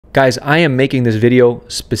Guys, I am making this video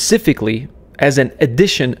specifically as an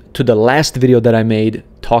addition to the last video that I made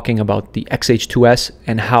talking about the X-H2S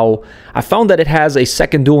and how I found that it has a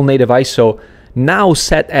second dual native ISO now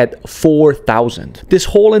set at 4000. This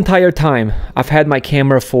whole entire time, I've had my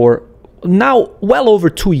camera for now well over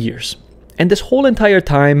 2 years. And this whole entire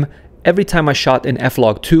time, every time I shot in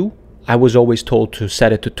F-Log2, I was always told to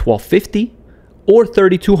set it to 1250 or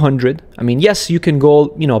 3200. I mean, yes, you can go,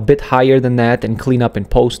 a bit higher than that and clean up in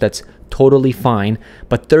post. That's totally fine.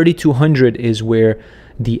 But 3200 is where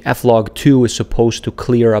the F-Log2 is supposed to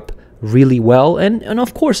clear up really well. And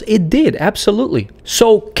of course, it did, absolutely.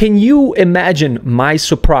 So can you imagine my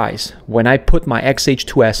surprise when I put my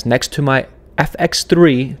X-H2S next to my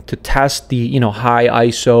FX3 to test the, high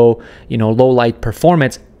ISO, low light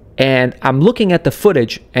performance. And I'm looking at the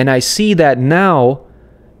footage and I see that now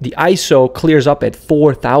the ISO clears up at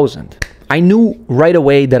 4000. I knew right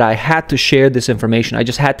away that I had to share this information. I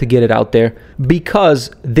just had to get it out there because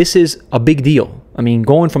this is a big deal. I mean,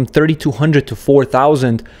 going from 3200 to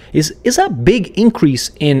 4000 is a big increase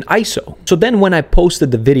in ISO. So then when I posted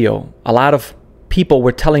the video, a lot of people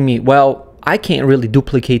were telling me, well, I can't really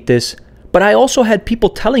duplicate this. But I also had people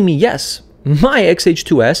telling me, yes, my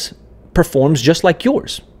X-H2S performs just like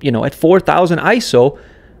yours. At 4000 ISO,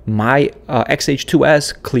 my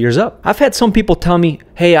X-H2S clears up. I've had some people tell me,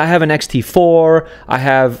 hey, I have an X-T4, I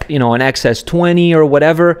have, an XS20 or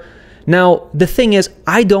whatever. Now, the thing is,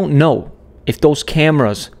 I don't know if those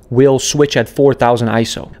cameras will switch at 4000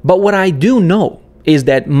 ISO. But what I do know is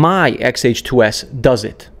that my X-H2S does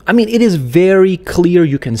it. I mean, it is very clear.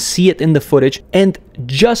 You can see it in the footage. And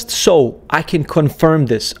just so I can confirm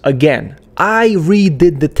this again, I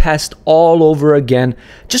redid the test all over again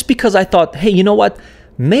just because I thought, hey, you know what?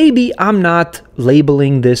 Maybe I'm not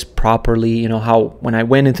labeling this properly. How when I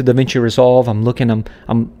went into DaVinci Resolve, I'm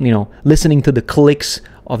listening to the clicks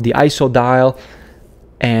of the ISO dial.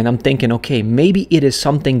 And I'm thinking, okay, maybe it is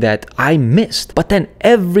something that I missed. But then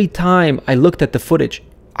every time I looked at the footage,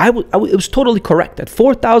 it was totally correct. At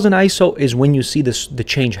 4000 ISO is when you see the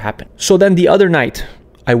change happen. So then the other night,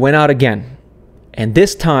 I went out again. And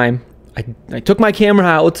this time, I took my camera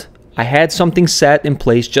out. I had something set in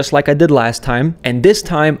place just like I did last time. And this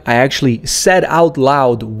time, I actually said out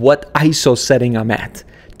loud what ISO setting I'm at.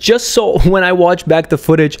 Just so when I watch back the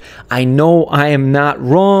footage, I know I am not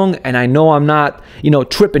wrong and I know I'm not,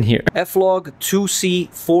 tripping here. F-Log 2C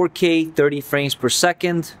 4K 30 frames per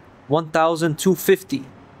second, 1250,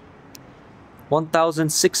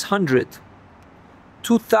 1600,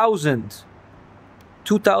 2000,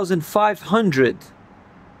 2500,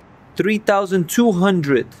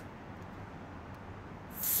 3200,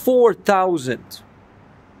 4000,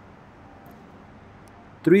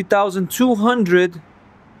 3200,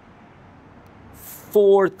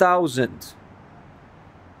 4000,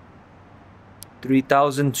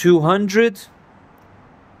 3200,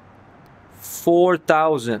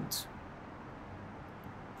 4000.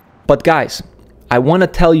 But guys, I want to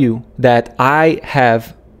tell you that I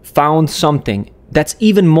have found something that's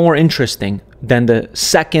even more interesting than the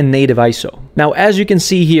second native ISO. Now, as you can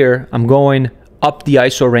see here, I'm going up the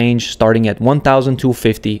ISO range starting at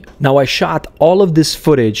 1250. Now, I shot all of this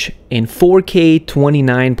footage in 4K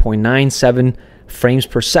 29.97 frames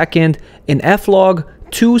per second in F-Log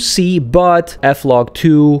 2C, but F-Log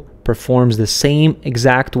 2 performs the same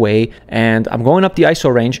exact way. And I'm going up the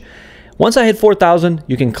ISO range. Once I hit 4000,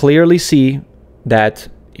 you can clearly see that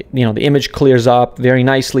the image clears up very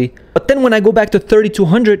nicely. But then when I go back to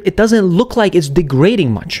 3200, it doesn't look like it's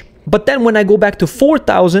degrading much. But then when I go back to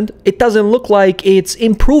 4000, it doesn't look like it's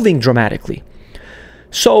improving dramatically.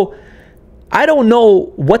 So I don't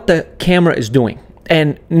know what the camera is doing.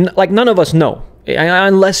 And none of us know.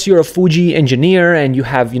 Unless you're a Fuji engineer and you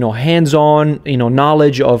have, hands-on,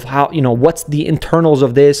 knowledge of how, what's the internals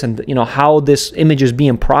of this and, how this image is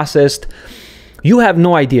being processed. You have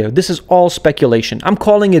no idea. This is all speculation. I'm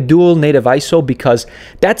calling it dual native ISO because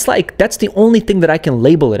that's the only thing that I can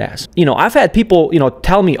label it as. I've had people,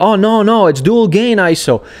 tell me, oh, no, it's dual gain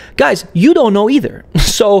ISO. Guys, you don't know either.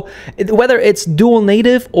 So whether it's dual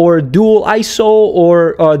native or dual ISO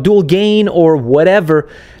or dual gain or whatever,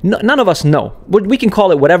 none of us know. We can call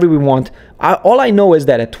it whatever we want. All I know is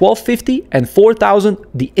that at 1250 and 4000,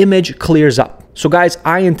 the image clears up. So guys,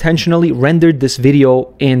 I intentionally rendered this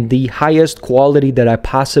video in the highest quality that I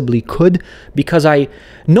possibly could because I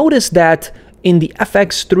noticed that in the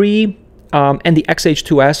FX3 and the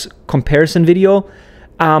X-H2S comparison video,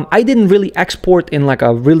 I didn't really export in like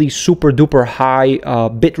a really super duper high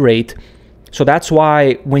bit rate. So that's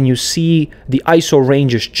why when you see the ISO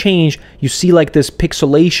ranges change, you see like this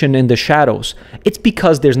pixelation in the shadows. It's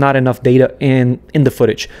because there's not enough data in the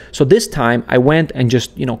footage. So this time I went and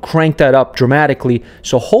just, cranked that up dramatically.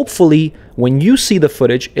 So hopefully when you see the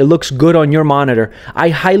footage, it looks good on your monitor. I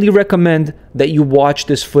highly recommend that you watch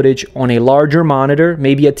this footage on a larger monitor,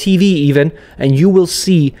 maybe a TV even, and you will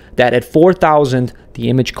see that at 4,000, the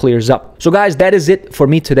image clears up. So guys, that is it for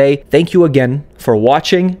me today. Thank you again for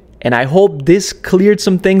watching, and I hope this cleared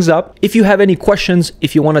some things up. If you have any questions,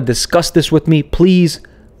 if you want to discuss this with me, please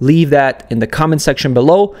leave that in the comment section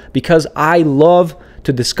below, because I love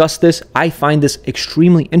to discuss this. I find this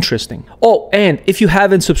extremely interesting. Oh, and if you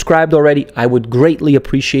haven't subscribed already, I would greatly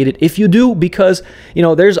appreciate it if you do, because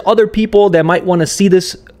there's other people that might want to see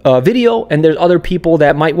this video, and there's other people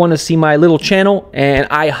that might want to see my little channel, and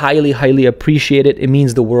I highly appreciate it. It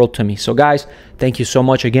means the world to me. So guys, thank you so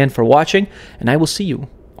much again for watching, and I will see you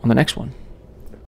on the next one.